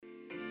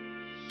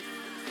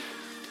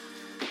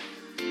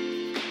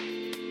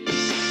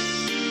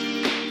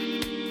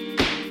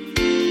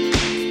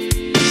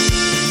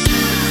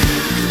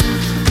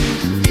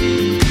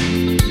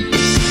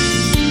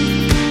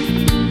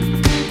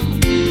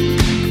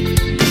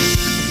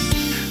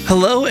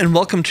Hello and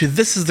welcome to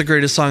This is the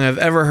Greatest Song I've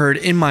Ever Heard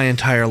in My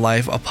Entire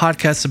Life, a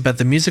podcast about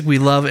the music we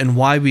love and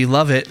why we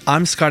love it.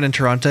 I'm Scott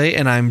Interrante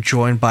and I'm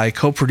joined by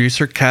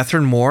co-producer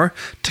Catherine Moore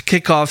to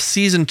kick off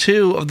season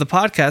 2 of the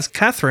podcast.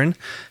 Catherine,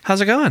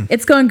 how's it going?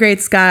 It's going great,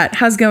 Scott.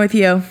 How's it going with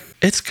you?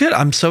 It's good.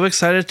 I'm so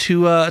excited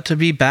to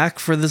be back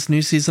for this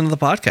new season of the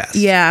podcast.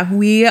 Yeah,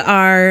 we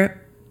are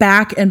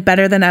back and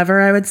better than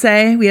ever, I would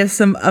say. We have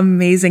some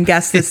amazing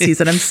guests this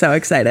season. I'm so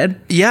excited.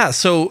 Yeah,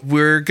 so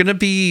we're going to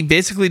be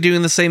basically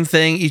doing the same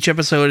thing. Each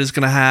episode is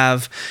going to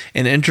have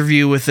an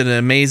interview with an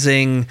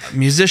amazing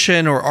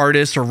musician or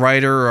artist or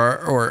writer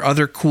or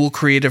other cool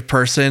creative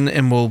person,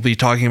 and we'll be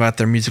talking about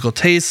their musical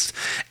taste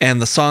and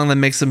the song that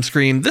makes them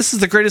scream, "This is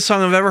the greatest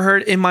song I've ever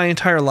heard in my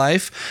entire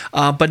life."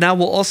 But now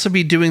we'll also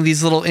be doing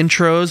these little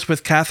intros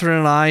with Catherine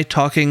and I,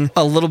 talking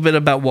a little bit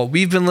about what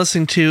we've been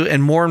listening to,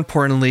 and more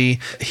importantly,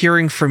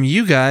 hearing from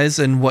you guys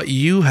and what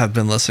you have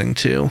been listening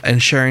to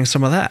and sharing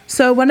some of that.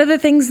 So one of the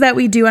things that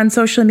we do on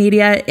social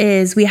media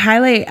is we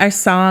highlight our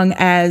song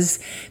as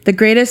the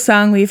greatest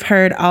song we've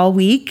heard all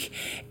week.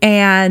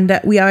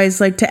 And we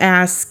always like to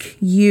ask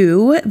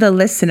you, the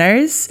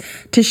listeners,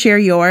 to share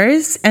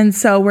yours. And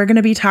so we're going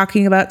to be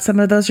talking about some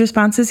of those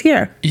responses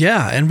here.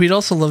 Yeah, and we'd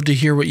also love to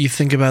hear what you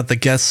think about the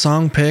guest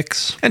song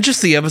picks and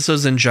just the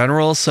episodes in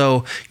general.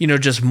 So,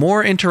 just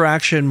more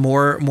interaction,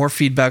 more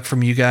feedback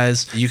from you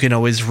guys. You can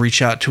always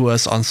reach out to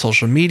us on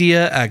social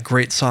media at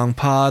Great Song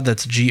Pod.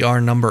 That's GR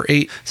number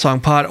 8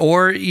 Songpod,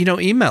 or,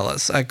 email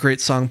us at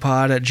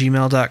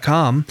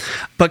greatsongpod@gmail.com.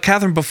 But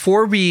Catherine,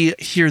 before we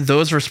hear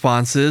those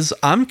responses,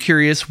 I'm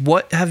curious,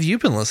 what have you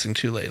been listening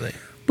to lately?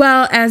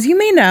 Well, as you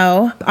may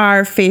know,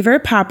 our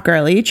favorite pop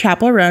girly,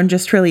 Chappell Roan,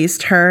 just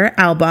released her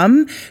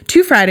album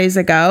 2 Fridays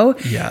ago,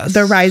 Yes.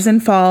 The Rise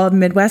and Fall of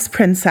Midwest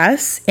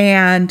Princess,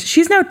 and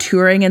she's now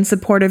touring in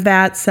support of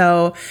that.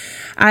 So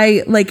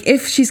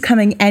if she's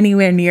coming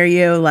anywhere near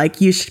you,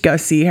 you should go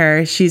see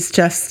her. She's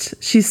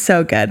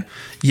so good.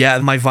 Yeah,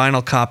 my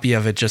vinyl copy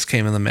of it just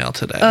came in the mail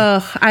today.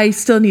 I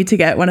still need to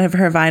get one of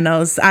her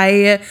vinyls.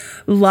 I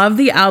love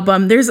the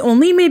album. There's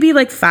only maybe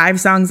 5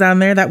 songs on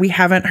there that we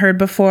haven't heard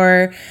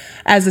before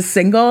as a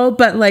single,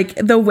 but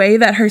the way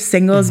that her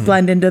singles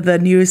blend into the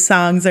new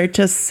songs are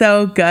just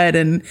so good.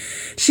 And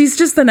she's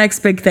just the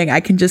next big thing.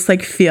 I can just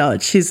feel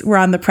it. We're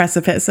on the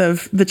precipice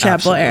of the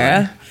Chappell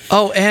era.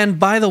 Oh, and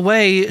by the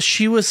way,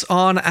 she was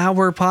on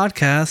our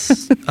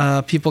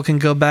podcast. People can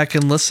go back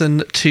and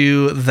listen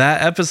to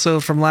that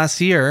episode from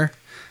last year.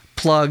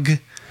 Plug.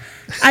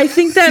 I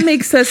think that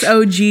makes us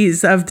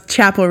OGs of the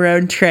Chappell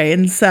Roan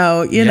train.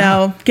 So,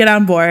 get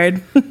on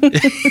board.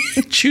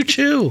 Choo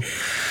choo.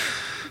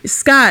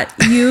 Scott,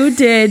 you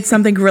did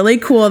something really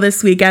cool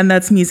this weekend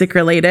that's music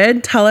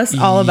related. Tell us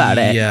all about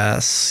it.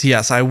 Yes.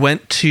 I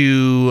went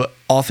to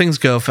All Things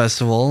Go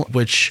Festival,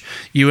 which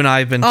you and I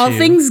have been All to.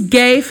 Things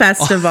Gay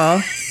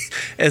Festival.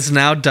 It's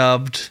now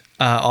dubbed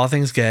All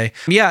Things Gay.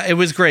 Yeah, it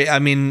was great. I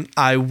mean,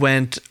 I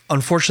went,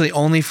 unfortunately,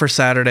 only for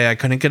Saturday. I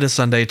couldn't get a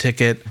Sunday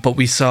ticket, but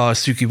we saw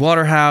Suki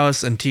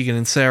Waterhouse and Tegan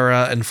and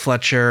Sarah and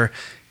Fletcher,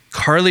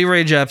 Carly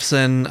Rae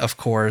Jepsen, of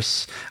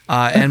course,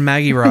 and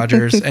Maggie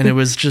Rogers. And it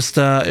was just,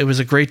 it was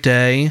a great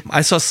day.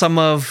 I saw some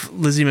of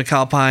Lizzie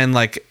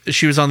McAlpine,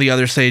 she was on the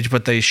other stage,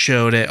 but they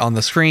showed it on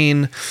the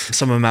screen,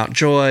 some of Mount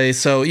Joy.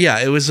 So yeah,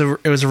 it was a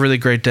really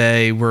great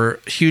day. We're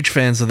huge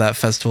fans of that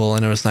festival,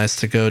 and it was nice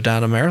to go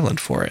down to Maryland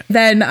for it.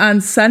 Then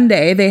on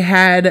Sunday, they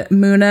had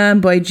Muna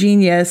and Boy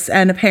Genius,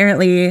 and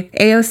apparently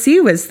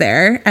AOC was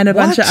there, and a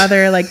bunch of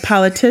other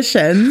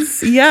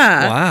politicians.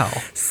 Yeah. Wow.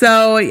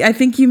 So I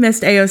think you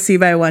missed AOC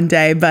by one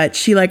day, but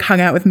she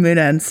hung out with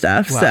Muna and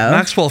stuff. Wow. So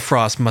Maxwell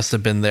Frost must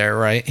have been there,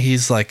 right?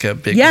 He's a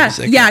big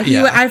music.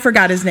 Yeah. I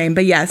forgot his name,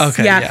 but yes.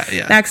 Okay,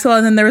 yeah. Maxwell,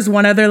 and then there was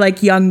one other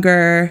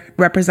younger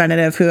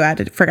representative who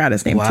forgot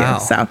his name too.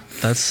 So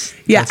that's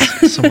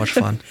so much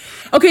fun.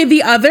 Okay,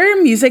 the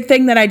other music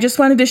thing that I just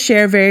wanted to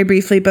share very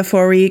briefly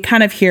before we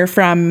kind of hear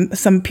from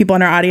some people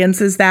in our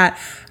audience is that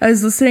I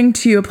was listening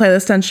to a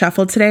playlist on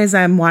Shuffle today, as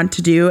I want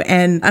to do,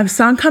 and a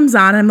song comes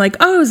on. I'm like,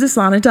 oh, is this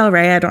Lana Del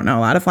Rey? I don't know a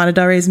lot of Lana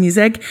Del Rey's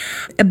music,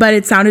 but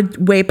it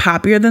sounded way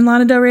poppier than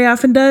Lana Del Rey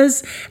often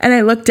does. And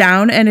I looked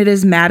down, and it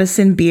is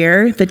Madison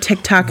Beer, the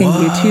TikTok and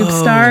YouTube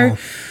star.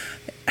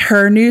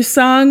 Her new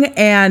song,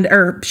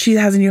 or she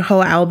has a new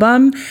whole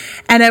album,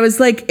 and it was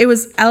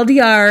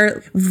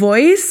LDR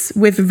voice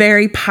with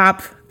very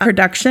pop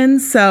production.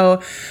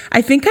 So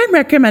I think I'm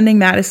recommending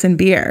Madison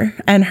Beer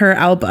and her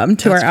album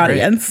to our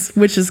audience,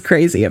 which is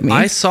crazy of me.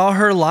 I saw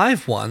her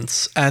live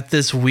once at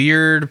this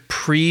weird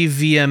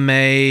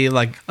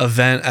pre-VMA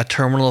event at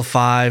Terminal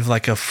 5,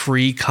 a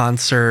free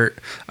concert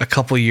a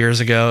couple years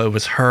ago. It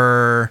was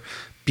her,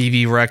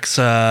 BB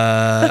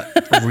Rexa,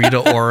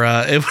 Rita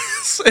Ora.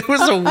 It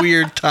was a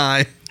weird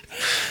time.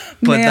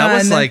 But that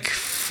was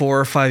 4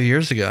 or 5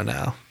 years ago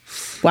now.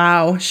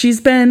 Wow. She's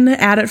been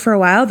at it for a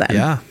while then.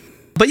 Yeah.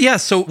 But yeah,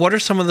 so what are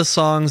some of the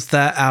songs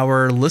that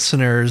our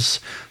listeners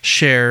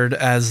shared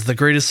as the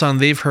greatest song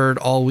they've heard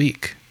all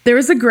week? There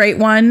was a great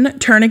one,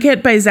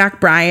 Tourniquet by Zach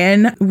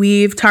Bryan.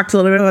 We've talked a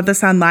little bit about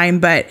this online,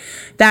 but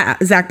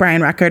that Zach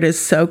Bryan record is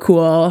so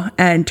cool.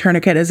 And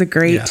Tourniquet is a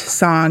great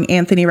song.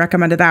 Anthony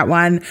recommended that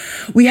one.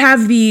 We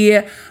have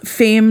the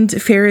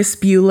famed Ferris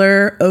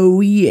Bueller,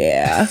 Oh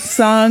Yeah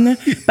song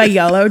by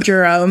Yellow.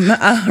 Jerome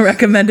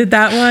recommended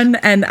that one.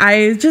 And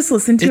I just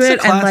listened to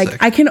it. And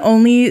like, I can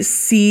only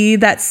see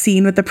that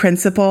scene with the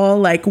principal,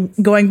 like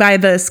going by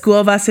the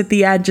school bus at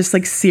the end, just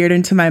like seared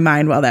into my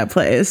mind while that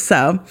plays.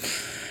 So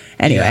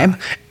anyway. Yeah.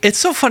 It's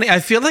so funny. I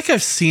feel like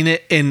I've seen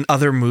it in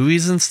other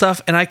movies and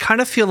stuff, and I kind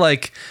of feel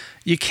like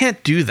you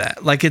can't do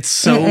that. Like, it's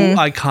so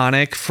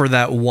iconic for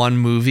that one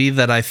movie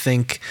that I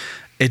think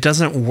it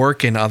doesn't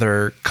work in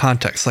other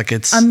contexts. Like,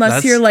 it's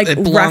unless you're like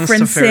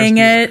referencing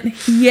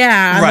it.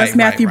 Yeah. Unless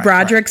Matthew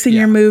Broderick's in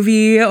your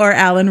movie or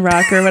Alan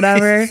Ruck or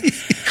whatever.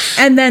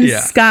 And then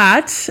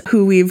Scott,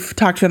 who we've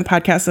talked to on the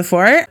podcast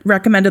before,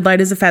 recommended Light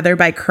as a Feather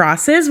by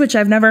Crosses, which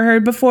I've never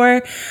heard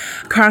before.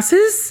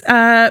 Crosses,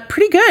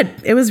 pretty good.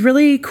 It was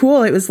really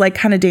cool. It was like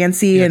kind of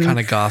dancey and kind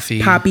of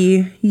gothy,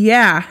 poppy.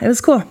 Yeah, it was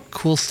cool.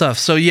 Cool stuff.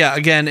 So yeah,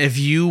 again, if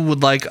you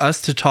would like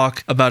us to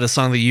talk about a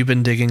song that you've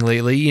been digging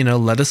lately, you know,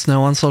 let us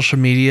know on social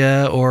media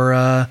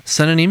or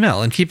send an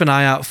email, and keep an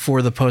eye out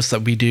for the posts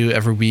that we do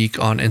every week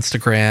on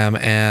Instagram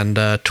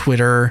and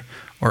Twitter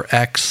or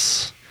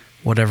X,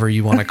 whatever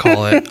you want to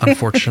call it,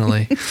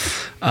 unfortunately.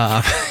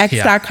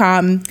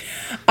 X.com.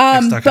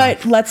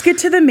 But let's get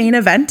to the main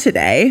event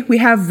today. We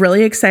have a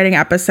really exciting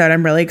episode.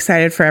 I'm really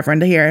excited for everyone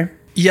to hear.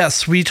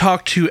 Yes, we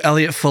talked to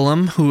Elliott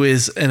Fullam, who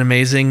is an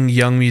amazing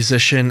young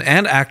musician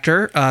and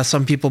actor.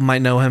 Some people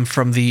might know him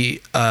from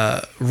the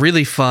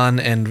really fun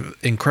and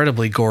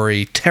incredibly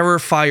gory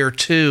Terrifier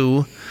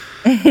 2,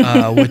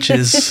 which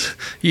is,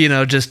 you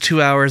know, just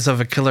 2 hours of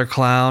a killer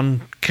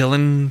clown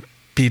killing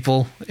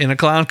people in a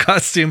clown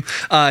costume.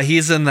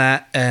 He's in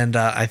that, and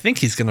I think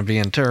he's going to be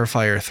in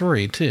Terrifier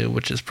 3 too,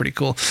 which is pretty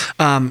cool.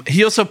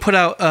 He also put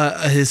out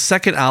his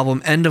second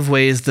album, End of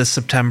Ways, this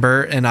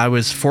September, and I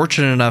was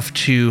fortunate enough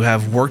to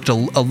have worked a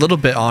little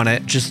bit on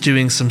it, just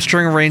doing some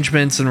string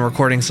arrangements and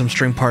recording some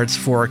string parts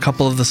for a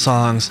couple of the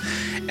songs.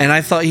 And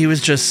I thought he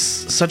was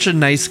just such a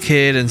nice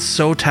kid and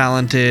so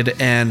talented,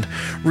 and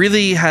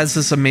really has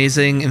this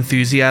amazing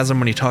enthusiasm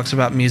when he talks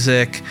about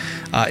music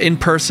in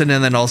person,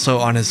 and then also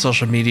on his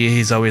social media.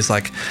 He's always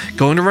like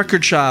going to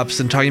record shops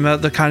and talking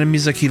about the kind of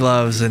music he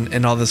loves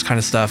and all this kind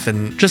of stuff,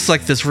 and just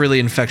like this really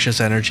infectious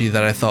energy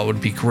that I thought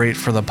would be great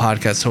for the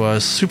podcast. So I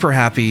was super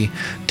happy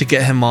to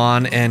get him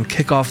on and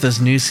kick off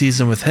this new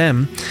season with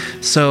him.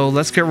 So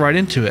let's get right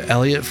into it.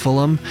 Elliott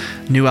Fullam,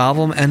 new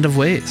album, End of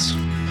Ways.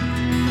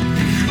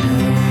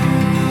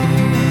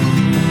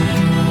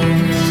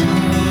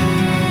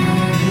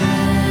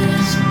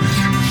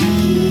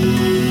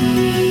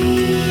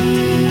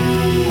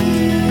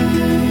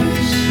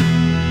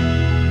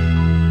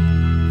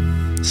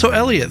 So,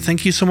 Elliott,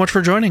 thank you so much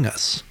for joining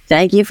us.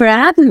 Thank you for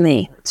having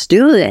me. Let's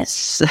do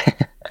this.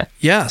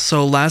 Yeah,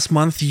 so last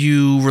month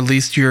you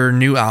released your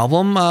new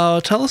album.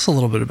 Tell us a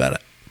little bit about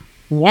it.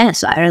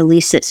 Yes, I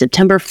released it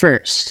September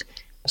 1st.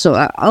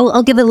 So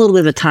I'll give it a little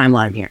bit of a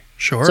timeline here.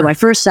 Sure. So my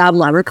first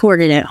album, I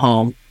recorded at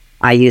home.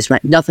 I used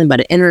nothing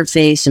but an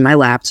interface and my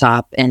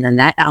laptop, and then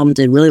that album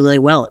did really, really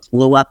well. It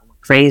blew up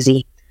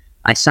crazy.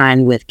 I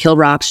signed with Kill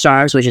Rock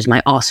Stars, which is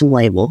my awesome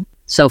label.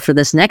 So for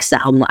this next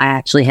album, I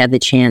actually had the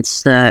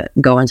chance to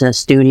go into the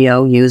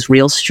studio, use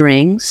real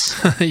strings,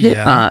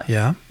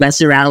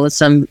 mess around with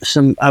some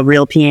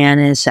real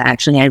pianists. I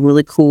actually had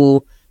really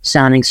cool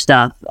sounding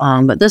stuff.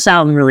 But this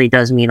album really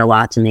does mean a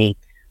lot to me.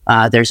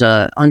 There's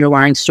a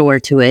underlying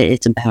story to it.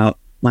 It's about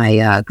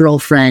my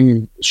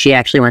girlfriend. She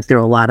actually went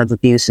through a lot of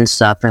abuse and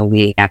stuff, and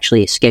we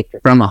actually escaped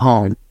from a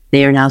home.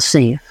 They are now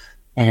safe,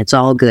 and it's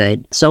all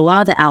good. So a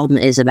lot of the album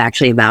is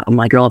actually about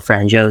my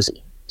girlfriend,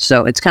 Josie.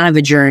 So it's kind of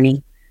a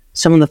journey.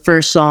 Some of the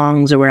first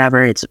songs or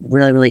whatever, it's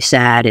really, really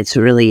sad. It's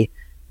really,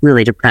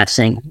 really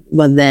depressing.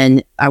 But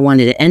then I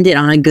wanted to end it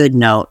on a good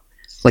note,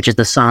 which is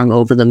the song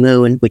Over the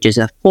Moon, which is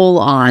a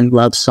full-on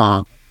love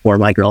song for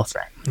my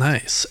girlfriend.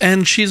 Nice.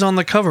 And she's on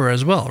the cover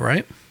as well,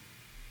 right?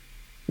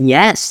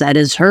 Yes, that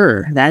is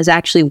her. That is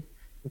actually,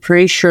 I'm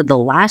pretty sure, the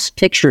last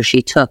picture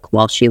she took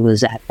while she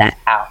was at that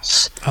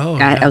house. Oh,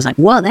 I was like,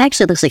 well, that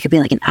actually looks like it could be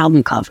like an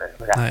album cover.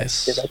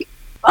 Nice. Like,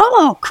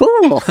 oh,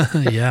 cool.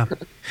 Yeah.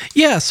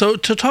 Yeah, so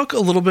to talk a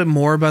little bit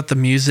more about the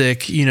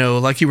music, you know,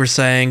 like you were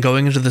saying,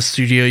 going into the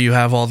studio, you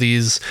have all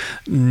these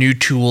new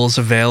tools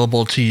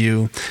available to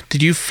you.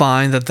 Did you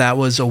find that that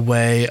was a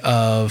way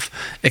of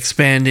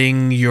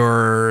expanding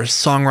your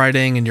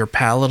songwriting and your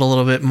palette a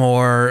little bit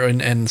more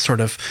and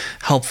sort of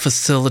help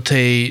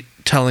facilitate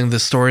telling the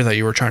story that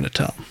you were trying to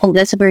tell? Oh,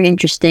 that's a very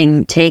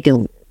interesting take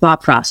and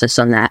thought process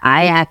on that.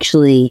 I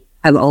actually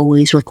have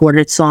always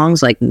recorded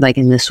songs like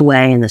in this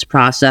way, in this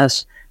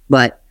process,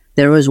 but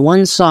there was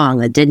one song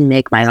that didn't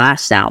make my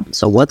last album.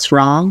 So What's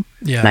Wrong?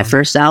 Yeah. My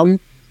first album.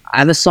 I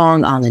have a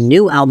song on the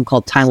new album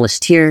called Timeless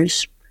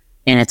Tears,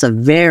 and it's a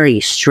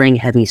very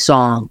string-heavy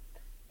song.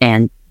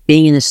 And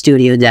being in the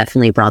studio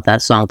definitely brought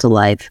that song to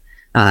life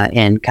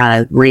and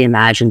kind of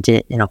reimagined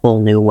it in a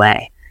whole new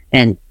way.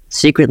 And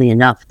secretly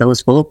enough,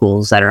 those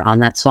vocals that are on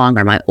that song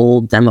are my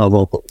old demo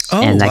vocals.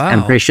 Oh, and wow.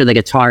 I'm pretty sure the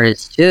guitar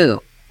is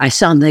too. I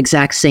sound the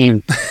exact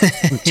same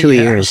in 2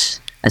 years.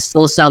 I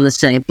still sound the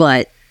same,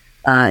 but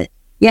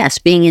yes,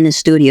 being in the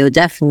studio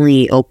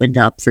definitely opened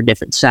up for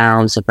different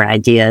sounds, different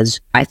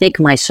ideas. I think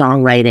my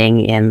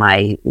songwriting and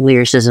my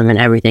lyricism and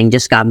everything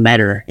just got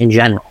better in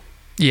general.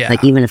 Yeah.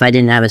 Like, even if I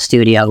didn't have a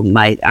studio,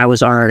 I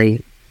was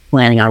already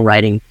planning on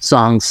writing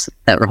songs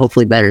that were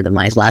hopefully better than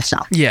my last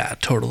song. Yeah,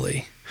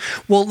 totally.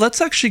 Well,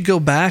 let's actually go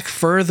back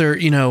further.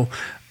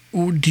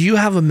 Do you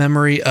have a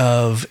memory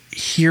of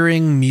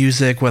hearing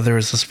music, whether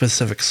it's a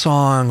specific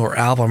song or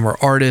album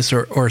or artist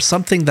or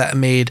something that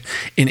made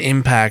an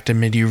impact and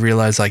made you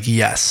realize, like,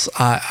 yes,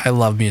 I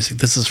love music.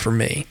 This is for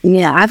me.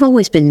 Yeah, I've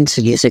always been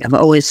into music. I've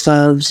always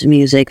loved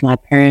music. My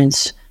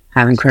parents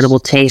have incredible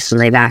taste,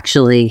 and they've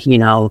actually,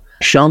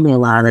 shown me a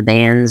lot of the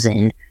bands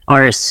and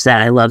artists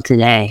that I love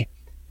today.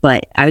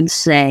 But I would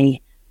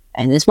say,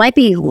 and this might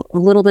be a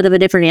little bit of a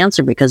different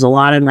answer because a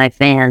lot of my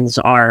fans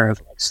are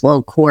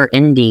slowcore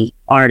indie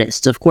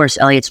artists. Of course,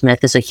 Elliott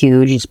Smith is a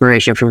huge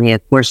inspiration for me.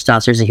 Of course,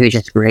 Dusser's a huge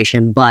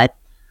inspiration, but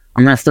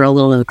I'm going to throw a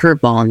little bit of a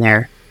curveball in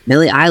there.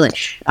 Billie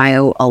Eilish, I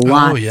owe a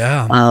lot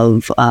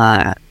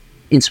of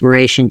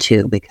inspiration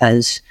to,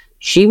 because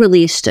she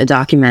released a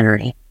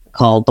documentary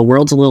called The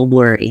World's a Little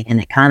Blurry,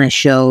 and it kind of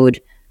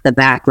showed the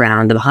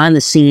background, the behind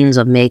the scenes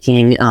of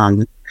making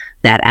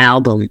that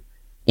album,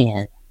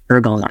 and her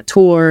going on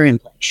tour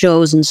and playing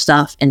shows and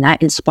stuff, and that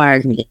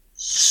inspired me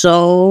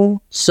so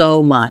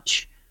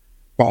much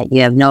that you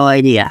have no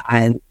idea.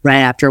 Right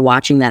after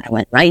watching that, I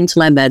went right into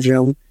my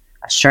bedroom.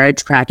 I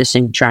started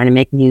practicing, trying to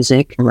make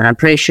music, and I'm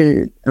pretty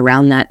sure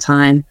around that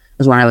time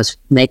was when I was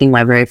making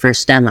my very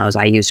first demos.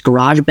 I used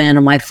GarageBand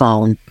on my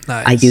phone.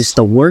 Nice. I used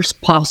the worst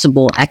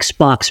possible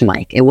Xbox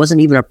mic. It wasn't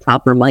even a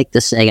proper mic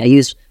to sing. I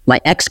used my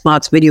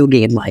Xbox video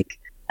game mic,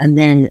 and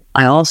then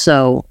I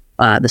also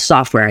the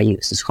software I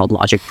use is called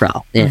Logic Pro.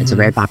 And it's a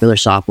very popular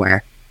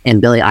software,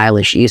 and Billie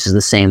Eilish uses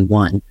the same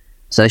one.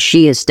 So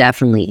she has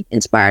definitely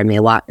inspired me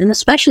a lot, and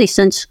especially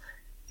since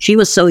she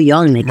was so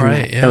young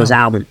making those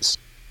albums.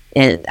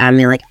 And I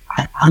mean, like,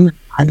 I'm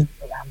around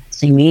the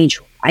same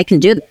age. I can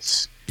do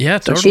this. Yeah,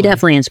 totally. So she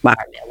definitely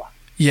inspired me a lot.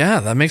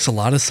 Yeah, that makes a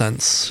lot of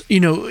sense.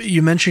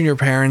 You mentioned your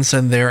parents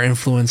and their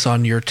influence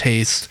on your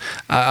taste.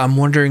 I'm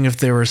wondering if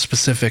there were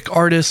specific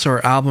artists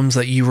or albums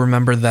that you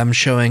remember them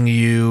showing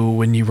you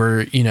when you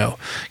were,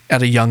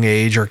 at a young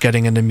age or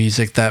getting into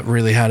music that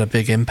really had a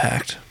big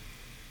impact.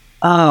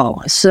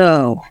 Oh,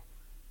 so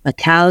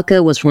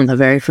Metallica was one of the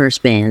very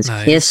first bands.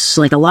 Nice. Kiss,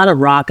 like a lot of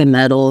rock and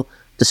metal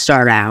to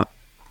start out.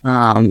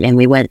 And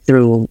we went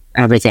through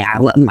everything.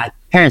 My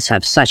parents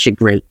have such a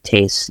great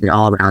taste, an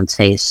all-around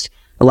taste.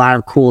 A lot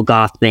of cool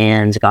goth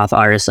bands, goth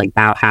artists like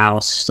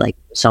Bauhaus, like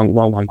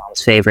one of my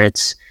mom's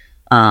favorites.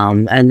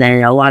 And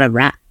then a lot of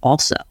rap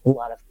also. A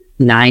lot of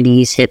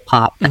 90s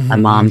hip-hop that my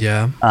mom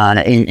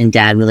and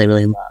dad really,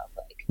 really love.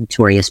 Like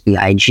Notorious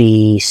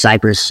B.I.G.,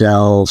 Cypress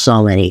Hill,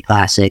 so many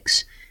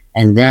classics.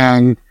 And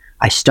then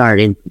I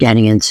started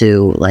getting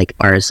into like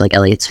artists like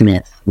Elliott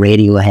Smith,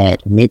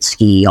 Radiohead,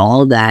 Mitski,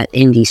 all that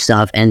indie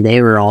stuff. And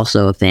they were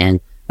also a fan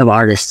of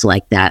artists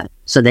like that.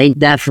 So they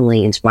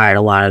definitely inspired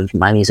a lot of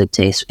my music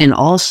taste. And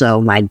also,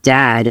 my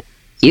dad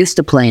used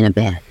to play in a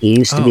band. He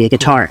used to be a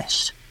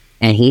guitarist.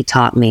 And he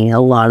taught me a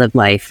lot of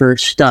my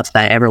first stuff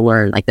that I ever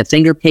learned, like the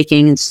finger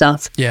picking and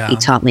stuff. Yeah. He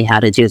taught me how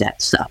to do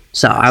that stuff.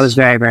 So I was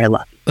very, very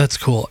lucky. That's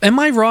cool. Am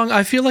I wrong?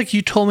 I feel like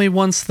you told me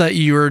once that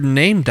you were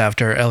named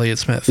after Elliott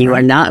Smith. You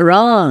are not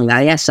wrong.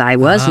 Yes, I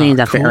was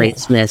named after Elliott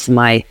Smith.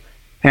 My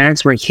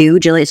parents were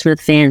huge Elliott Smith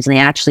fans, and they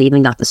actually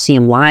even got to see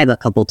him live a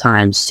couple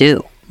times,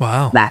 too.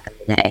 Wow. Back in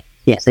the day.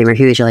 Yes, they were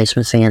huge Elliott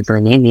Smith fans,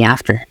 and they named me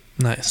after.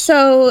 Nice.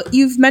 So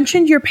you've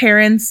mentioned your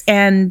parents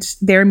and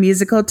their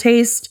musical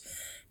taste.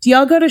 Do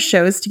y'all go to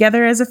shows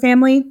together as a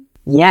family?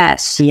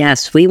 Yes.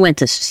 We went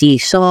to see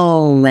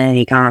so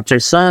many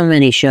concerts, so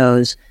many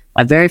shows.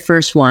 My very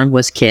first one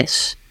was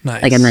Kiss.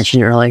 Nice. Like I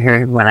mentioned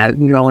earlier, when I was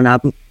growing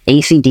up.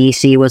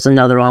 AC/DC was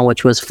another one,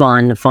 which was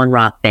fun, a fun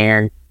rock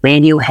band.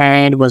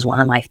 Radiohead was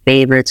one of my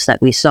favorites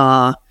that we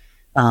saw.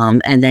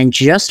 And then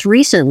just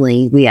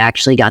recently, we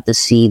actually got to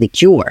see The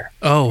Cure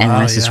at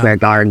Madison Square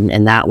Garden,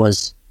 and that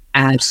was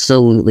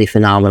absolutely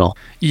phenomenal.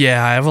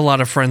 Yeah, I have a lot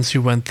of friends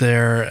who went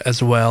there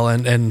as well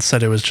and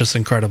said it was just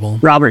incredible.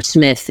 Robert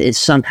Smith is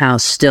somehow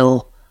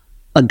still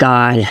a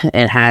god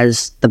and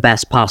has the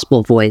best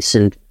possible voice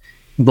and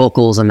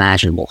vocals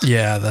imaginable.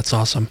 Yeah, that's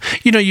awesome.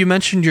 You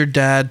mentioned your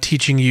dad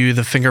teaching you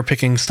the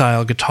finger-picking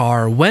style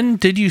guitar. When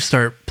did you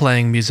start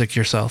playing music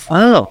yourself?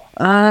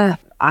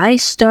 I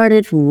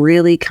started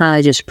really kind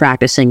of just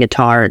practicing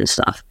guitar and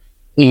stuff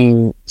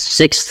in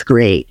 6th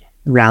grade,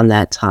 around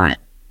that time.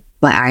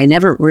 But I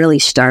never really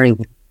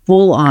started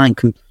full on,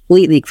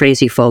 completely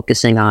crazy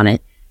focusing on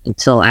it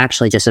until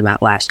actually just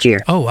about last year.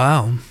 Oh,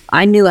 wow.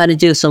 I knew how to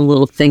do some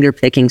little finger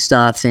picking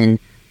stuff and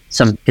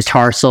some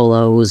guitar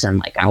solos, and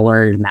like I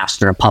learned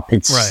Master of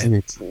Puppets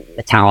and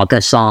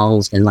Metallica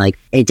songs, and like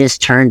it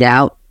just turned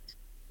out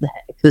the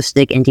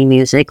acoustic indie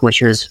music,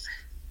 which was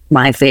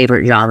my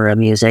favorite genre of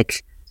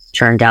music,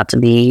 turned out to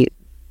be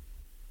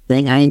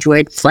thing I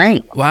enjoyed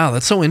playing. Wow,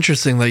 that's so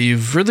interesting that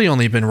you've really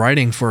only been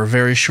writing for a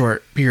very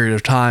short period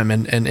of time,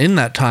 and in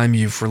that time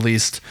you've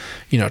released,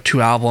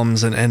 2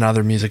 albums and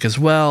other music as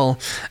well.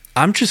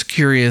 I'm just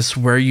curious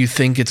where you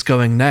think it's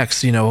going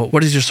next.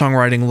 What does your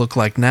songwriting look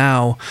like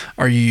now?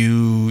 Are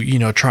you,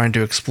 trying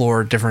to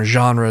explore different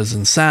genres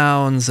and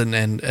sounds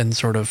and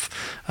sort of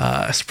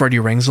spread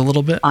your wings a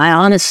little bit? I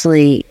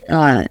honestly,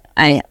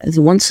 I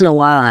once in a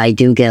while I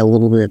do get a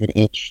little bit of an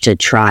itch to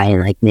try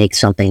and like make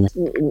something,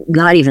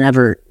 not even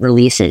ever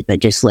release it, but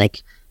just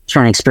like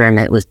try and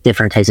experiment with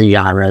different types of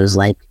genres.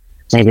 Like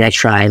maybe I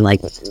try and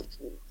like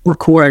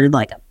record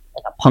like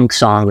a punk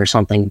song or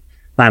something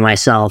by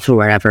myself or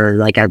whatever.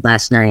 Like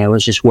last night I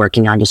was just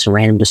working on just some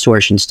random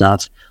distortion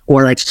stuff,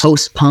 or like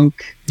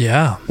post-punk.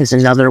 Yeah, is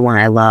another one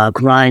I love.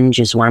 Grunge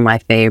is one of my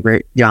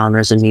favorite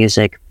genres of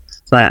music.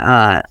 But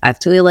I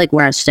feel like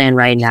where I stand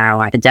right now,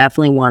 I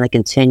definitely want to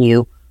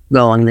continue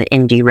going the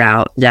indie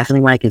route.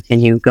 Definitely want to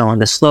continue going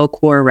the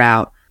slowcore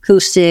route,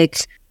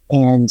 acoustic,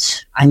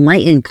 and I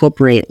might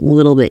incorporate a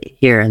little bit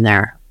here and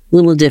there,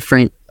 little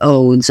different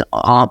odes.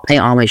 I'll pay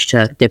homage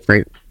to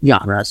different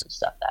genres and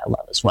stuff that I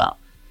love as well.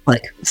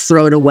 Like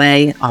Throw It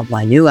Away on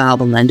my new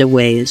album, End of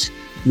Ways,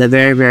 the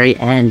very, very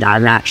end,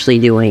 I'm actually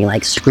doing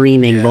like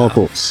screaming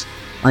vocals.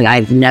 Like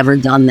I've never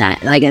done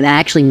that. Like I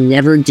actually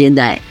never did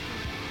that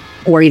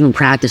or even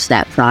practiced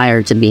that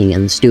prior to being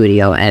in the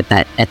studio at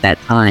that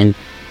time.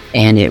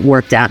 And it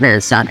worked out and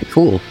it sounded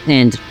cool.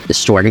 And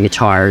distorted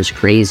guitars,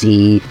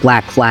 crazy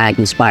Black Flag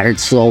inspired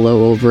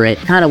solo over it.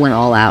 Kind of went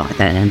all out at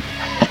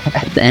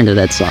the end of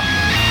that song.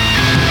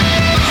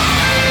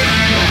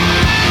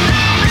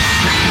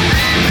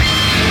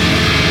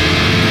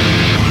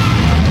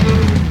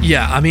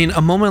 Yeah, I mean,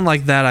 a moment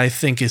like that I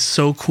think is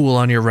so cool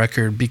on your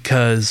record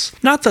because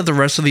not that the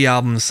rest of the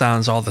album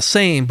sounds all the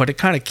same, but it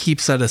kind of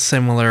keeps at a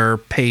similar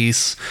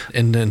pace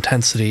and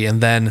intensity. And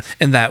then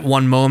in that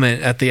one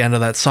moment at the end of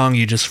that song,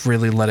 you just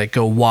really let it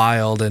go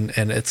wild and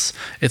it's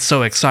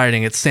so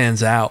exciting. It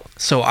stands out.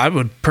 So I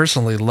would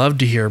personally love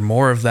to hear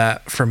more of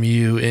that from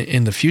you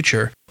in the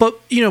future. But,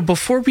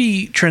 before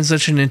we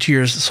transition into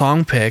your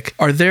song pick,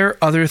 are there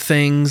other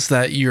things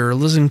that you're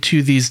listening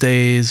to these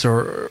days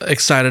or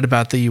excited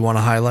about that you want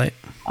to highlight?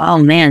 Oh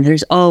man,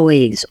 there's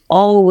always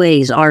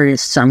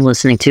artists I'm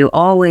listening to,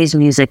 always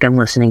music I'm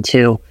listening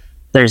to.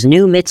 There's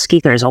new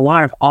Mitski, there's a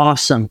lot of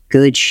awesome,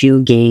 good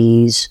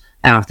shoegaze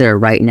out there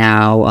right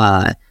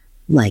now.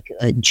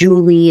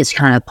 Julie is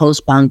kind of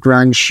post-punk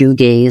grunge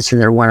shoegaze, and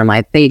they're one of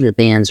my favorite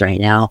bands right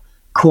now.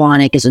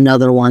 Quonic is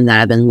another one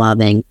that I've been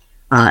loving.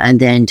 And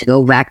then to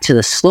go back to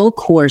the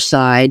slowcore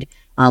side,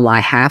 I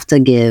have to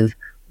give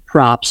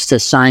props to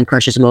Sign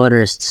Crush's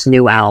Motorist's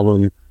new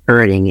album,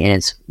 Hurting, and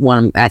it's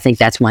I think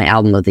that's my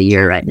album of the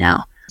year right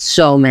now.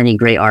 So many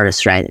great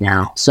artists right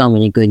now, so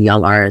many good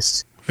young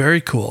artists.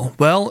 Very cool.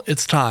 Well,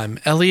 it's time.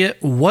 Elliott,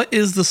 what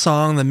is the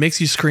song that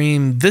makes you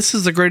scream, "This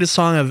is the greatest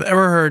song I've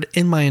ever heard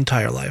in my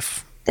entire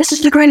life"? This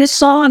is the greatest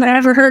song I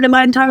ever heard in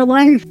my entire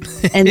life.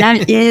 And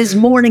that is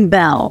Morning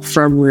Bell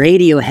from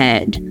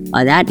Radiohead.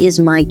 That is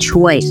my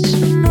choice.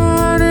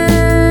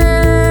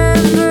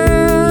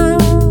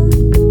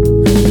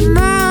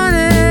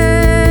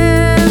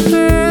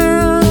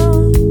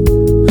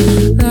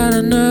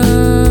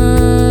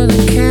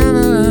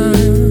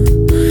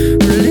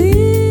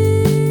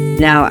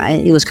 Now,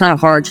 it was kind of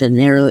hard to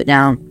narrow it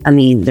down. I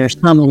mean, there's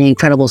so many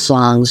incredible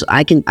songs.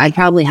 I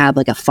probably have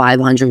like a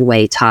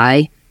 500-way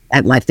tie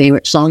at my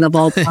favorite song of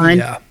all time.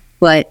 Yeah.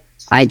 But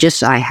I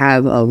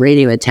have a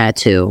Radiohead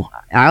tattoo.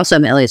 I also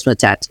have an Elliott Smith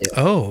tattoo.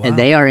 Oh, wow. And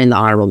they are in the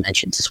honorable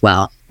mentions as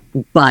well.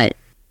 But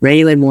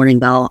Radiohead Morning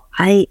Bell,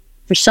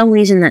 for some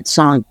reason that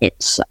song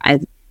hits.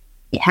 It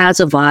has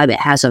a vibe. It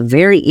has a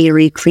very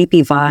eerie,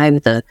 creepy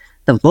vibe. The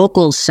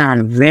vocals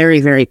sound very,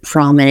 very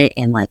prominent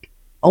and like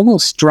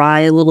almost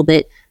dry a little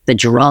bit. The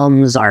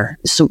drums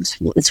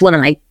it's one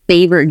of my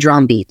favorite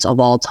drum beats of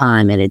all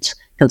time, and it's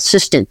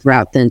consistent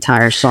throughout the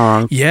entire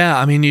song. Yeah,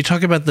 I mean, you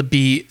talk about the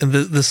beat.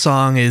 The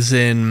song is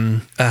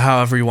in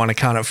however you want to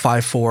count it,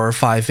 5/4,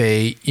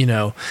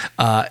 5/8,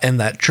 and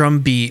that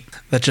drum beat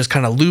that just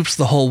kind of loops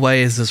the whole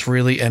way is this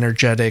really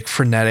energetic,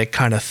 frenetic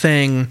kind of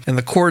thing, and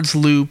the chords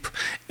loop,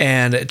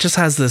 and it just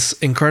has this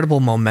incredible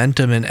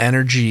momentum and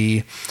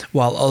energy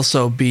while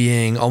also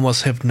being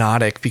almost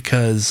hypnotic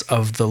because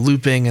of the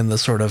looping and the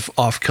sort of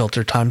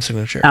off-kilter time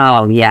signature.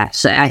 Oh,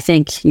 yes. I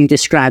think you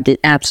described it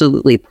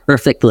absolutely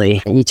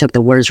perfectly, and you took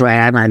the words right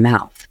out of my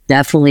mouth.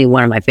 Definitely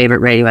one of my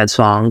favorite Radiohead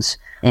songs,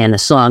 and a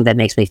song that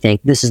makes me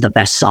think this is the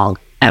best song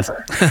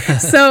ever.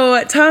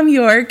 So Tom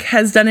York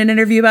has done an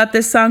interview about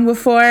this song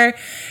before,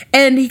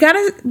 and he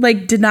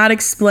did not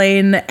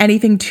explain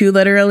anything too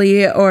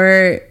literally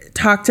or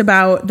talked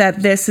about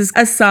that this is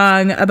a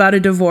song about a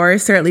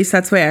divorce, or at least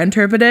that's the way I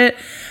interpret it,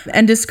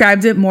 and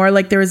described it more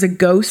like there was a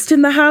ghost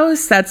in the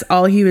house. That's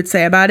all he would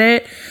say about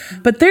it.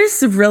 But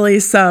there's really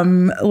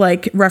some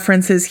like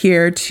references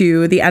here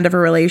to the end of a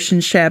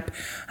relationship,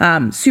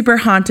 super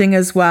haunting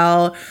as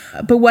well.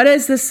 But what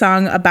is this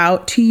song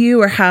about to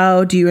you, or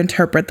how do you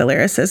interpret the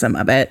lyricism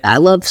of it? I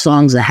love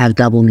songs that have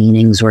double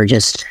meanings, or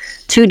just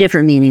two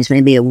different meanings,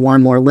 maybe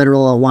one more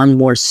literal or one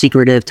more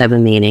secretive type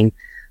of meaning.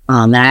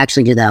 And I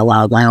actually did that a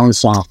lot with my own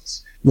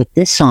songs. With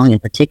this song in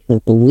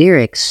particular, the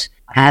lyrics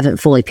I haven't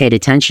fully paid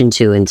attention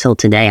to until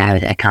today.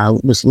 I kind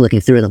of was looking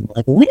through them,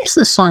 like, what is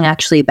this song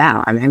actually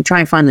about? I mean, I'm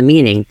trying to find the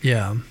meaning.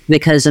 Yeah.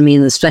 Because, I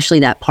mean, especially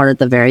that part at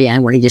the very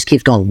end where he just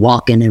keeps going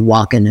walking and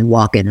walking and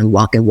walking and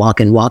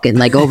walking,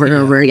 like over and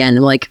over again.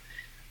 I'm like,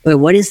 wait,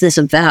 what is this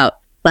about?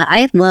 But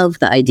I love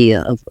the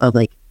idea of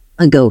like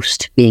a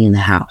ghost being in the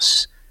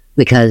house,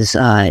 because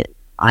I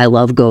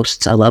love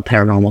ghosts. I love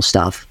paranormal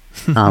stuff.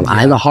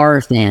 I'm a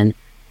horror fan,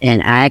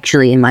 and I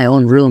actually, in my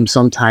own room,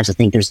 sometimes I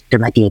think there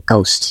might be a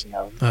ghost,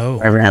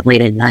 at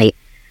late at night.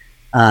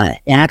 And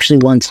actually,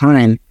 one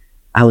time,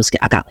 I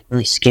got like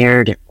really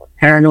scared or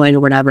paranoid or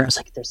whatever. I was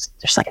like, "There's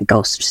like a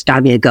ghost. There's got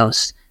to be a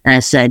ghost." And I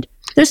said,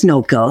 "There's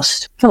no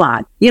ghost. Come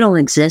on, you don't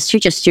exist.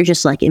 You're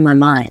just like in my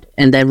mind."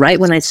 And then right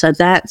when I said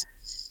that,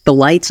 the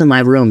lights in my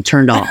room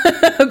turned off.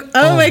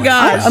 Oh my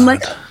gosh!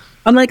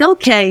 I'm like,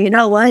 okay, you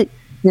know what?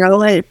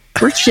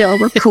 We're chill,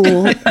 we're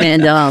cool,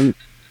 and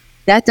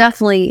that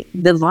definitely,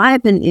 the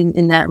vibe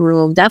in that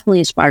room definitely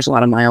inspires a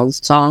lot of my own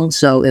songs.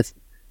 So if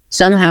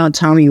somehow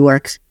Tom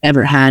York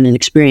ever had an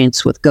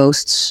experience with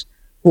ghosts,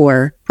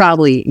 or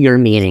probably your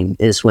meaning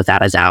is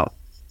without a doubt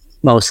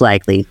most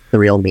likely the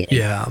real meaning.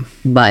 Yeah.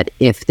 But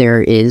if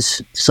there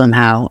is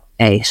somehow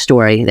a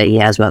story that he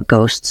has about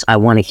ghosts, I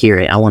want to hear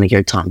it. I want to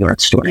hear Tom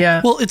York's story.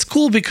 Yeah. Well, it's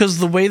cool because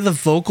the way the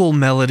vocal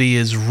melody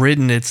is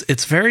written,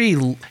 it's very,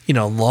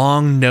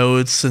 long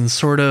notes and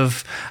sort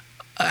of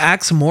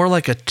acts more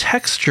like a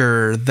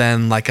texture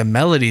than like a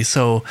melody.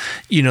 So,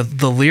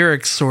 the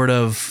lyrics sort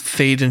of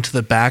fade into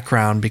the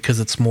background because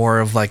it's more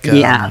of like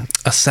a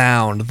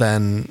sound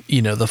than,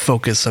 the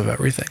focus of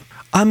everything.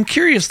 I'm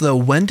curious though,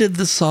 when did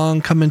this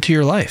song come into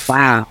your life?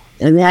 Wow.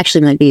 It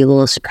actually might be a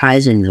little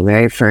surprising. The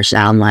very first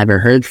album I ever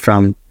heard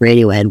from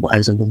Radiohead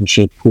was A Moon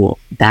Shaped Pool.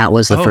 That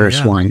was the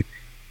first one.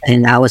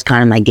 And that was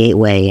kind of my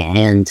gateway.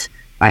 And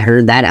I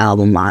heard that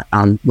album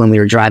when we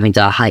were driving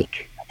to a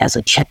hike. I was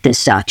like, check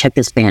this out, check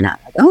this band out.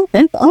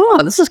 Like,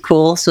 this is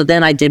cool. So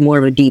then I did more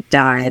of a deep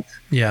dive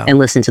and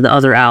listened to the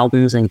other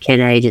albums, and Kid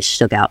A just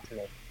stuck out to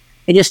me.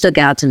 It just stuck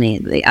out to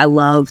me. I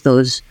love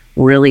those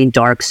really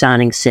dark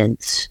sounding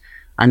synths.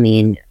 I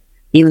mean,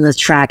 even the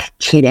track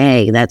Kid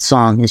A, that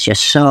song is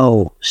just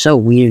so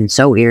weird and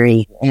so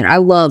eerie. And I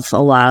love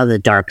a lot of the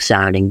dark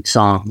sounding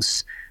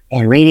songs.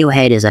 And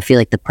Radiohead is, I feel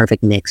like, the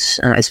perfect mix,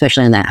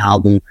 especially on that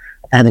album,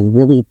 having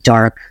really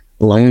dark,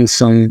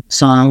 lonesome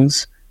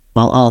songs,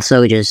 while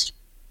also just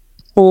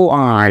full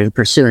on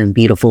pursuing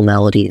beautiful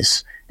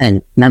melodies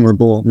and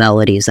memorable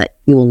melodies that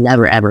you will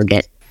never, ever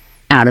get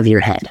out of your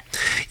head.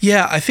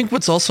 Yeah, I think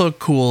what's also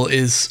cool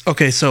is,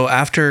 so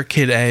after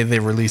Kid A, they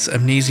release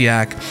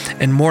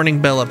Amnesiac, and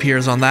Morning Bell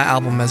appears on that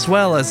album as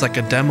well as like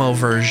a demo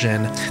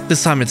version.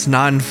 This time it's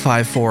not in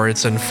 5/4,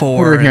 it's in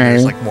 4, and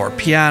there's like more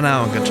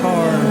piano and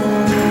guitar.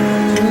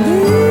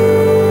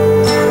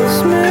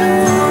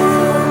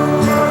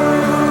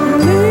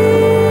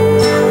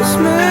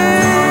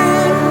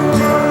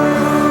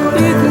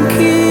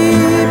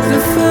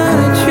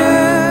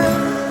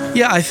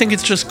 Yeah, I think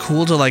it's just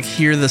cool to like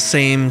hear the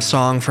same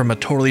song from a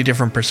totally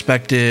different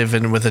perspective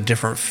and with a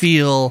different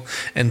feel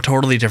and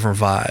totally different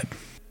vibe.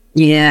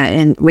 Yeah,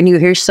 and when you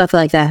hear stuff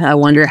like that, I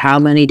wonder how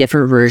many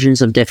different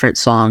versions of different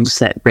songs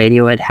that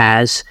Radiohead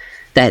has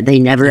that they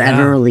never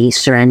ever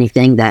released or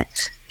anything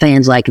that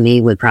fans like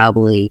me would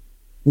probably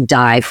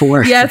die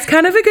for. Yeah, it's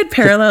kind of a good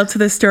parallel to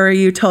the story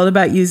you told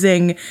about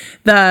using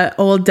the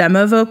old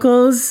demo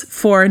vocals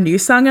for a new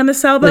song on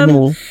this album.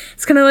 Mm-hmm.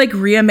 It's kind of like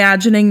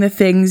reimagining the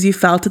things you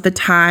felt at the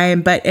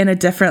time, but in a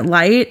different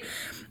light.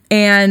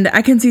 And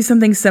I can see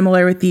something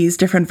similar with these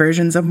different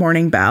versions of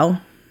Morning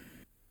Bell.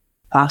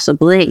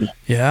 Possibly.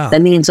 Yeah.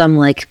 That means I'm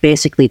like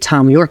basically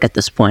Tom York at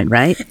this point,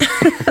 right?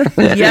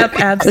 Yep,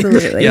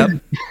 absolutely. Yep.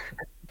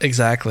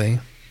 Exactly.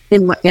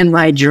 In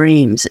my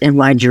dreams.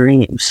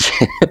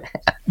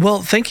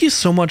 Well, thank you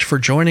so much for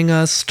joining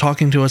us,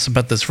 talking to us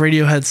about this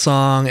Radiohead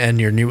song and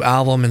your new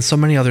album and so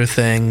many other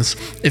things.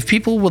 If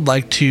people would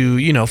like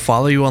to,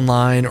 follow you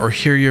online or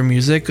hear your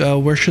music,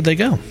 where should they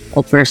go?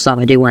 Well, first off,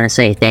 I do want to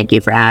say thank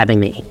you for having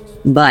me.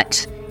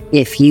 But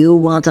if you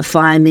want to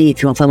find me,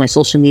 if you want to find my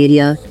social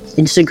media,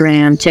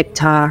 Instagram,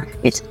 TikTok,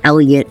 it's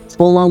Elliott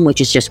Fullam,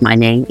 which is just my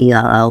name,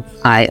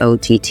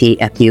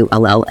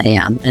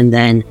 ELLIOTTFULLAM. And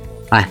then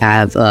I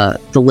have the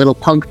Little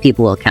Punk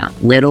People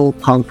account, Little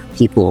Punk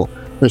People,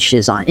 which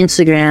is on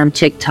Instagram,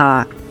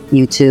 TikTok,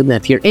 YouTube. And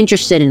if you're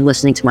interested in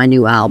listening to my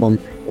new album,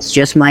 it's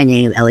just my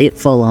name, Elliott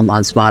Fullam,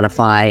 on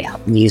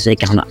Spotify,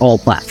 music, on all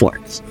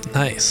platforms.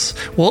 Nice.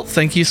 Well,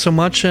 thank you so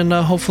much, and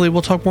hopefully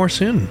we'll talk more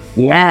soon.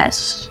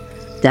 Yes.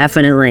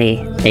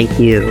 Definitely. Thank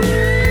you.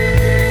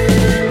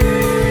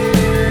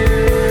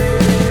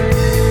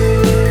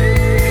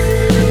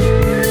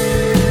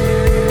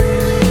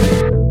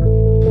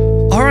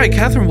 All right,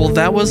 Catherine. Well,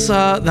 that was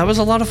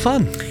a lot of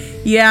fun.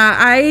 Yeah,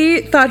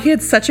 I thought he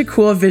had such a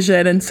cool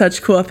vision and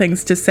such cool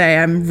things to say.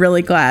 I'm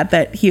really glad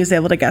that he was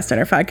able to guest on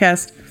our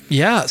podcast.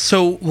 Yeah.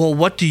 So, well,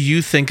 what do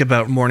you think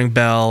about Morning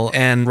Bell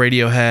and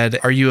Radiohead?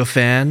 Are you a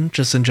fan,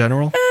 just in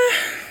general?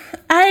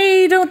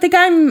 I don't think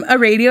I'm a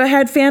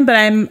Radiohead fan, but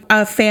I'm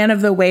a fan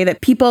of the way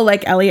that people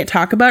like Elliott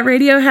talk about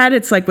Radiohead.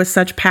 It's like with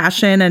such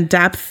passion and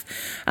depth.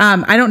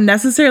 I don't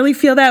necessarily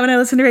feel that when I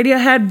listen to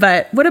Radiohead,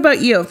 but what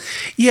about you?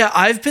 Yeah,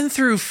 I've been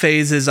through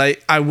phases.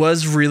 I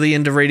was really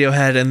into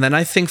Radiohead, and then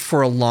I think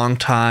for a long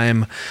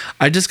time,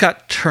 I just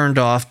got turned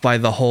off by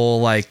the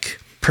whole like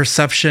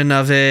perception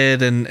of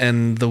it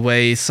and the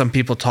way some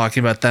people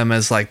talking about them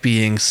as like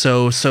being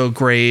so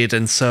great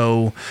and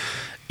so,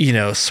 you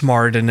know,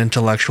 smart and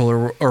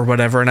intellectual or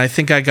whatever. And I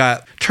think I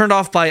got turned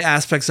off by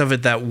aspects of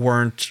it that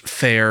weren't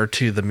fair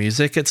to the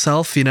music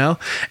itself, you know?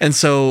 And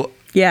so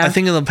yeah, I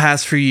think in the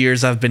past few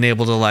years, I've been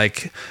able to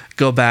like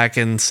go back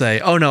and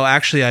say, oh no,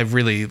 actually, I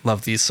really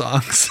love these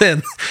songs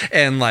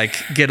and like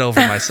get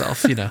over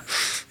myself, you know?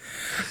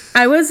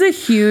 I was a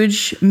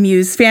huge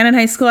Muse fan in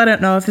high school. I don't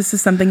know if this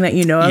is something that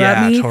you know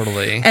about me. Yeah,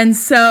 totally. And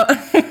so,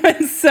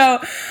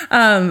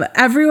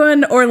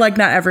 everyone, or like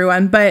not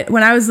everyone, but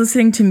when I was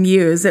listening to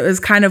Muse, it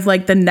was kind of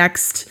like the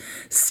next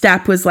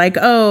step was like,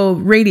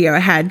 oh,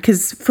 Radiohead,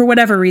 because for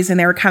whatever reason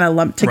they were kind of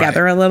lumped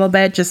together a little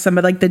bit, just some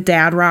of like the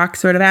dad rock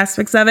sort of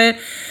aspects of it.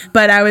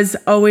 But I was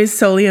always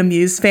solely a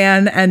Muse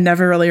fan and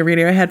never really a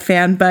Radiohead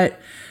fan. But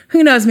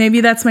who knows?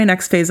 Maybe that's my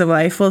next phase of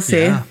life. We'll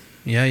see.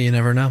 Yeah, you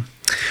never know.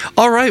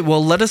 All right,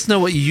 well, let us know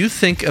what you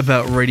think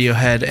about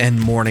Radiohead and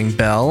Morning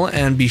Bell,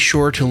 and be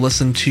sure to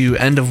listen to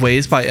End of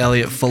Ways by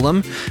Elliott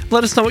Fullam.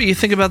 Let us know what you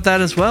think about that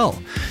as well.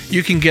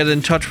 You can get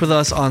in touch with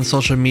us on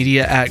social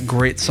media at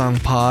Great Song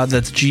Pod,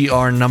 that's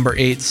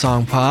GR8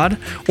 Song Pod,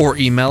 or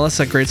email us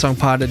at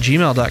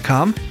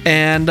greatsongpod@gmail.com.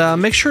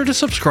 And make sure to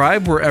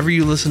subscribe wherever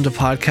you listen to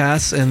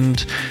podcasts,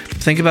 and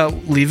think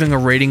about leaving a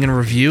rating and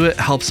review. It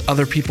helps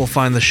other people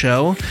find the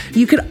show.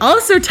 You could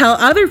also tell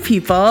other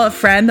people, a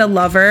friend, a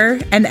lover,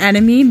 an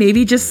enemy,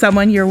 maybe just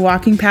someone you're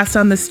walking past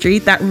on the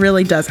street. That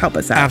really does help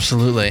us out.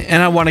 Absolutely.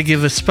 And I want to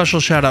give a special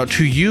shout out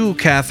to you,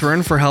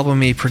 Catherine, for helping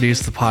me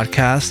produce the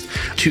podcast,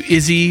 to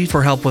Izzy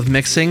for help with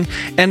mixing,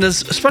 and a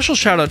special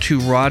shout out to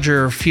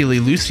Roger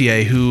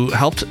Feely-Lucier, who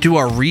helped do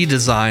our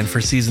redesign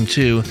for season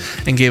 2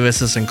 and gave us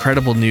this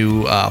incredible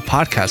new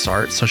podcast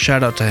art. So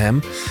shout out to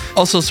him.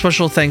 Also,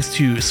 special thanks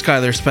to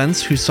Skylar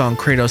Spence, whose song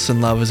Kratos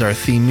in Love is our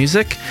theme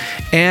music,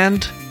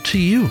 and to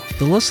you,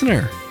 the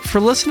listener,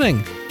 for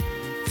listening.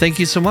 Thank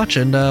you so much,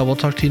 and we'll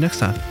talk to you next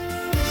time.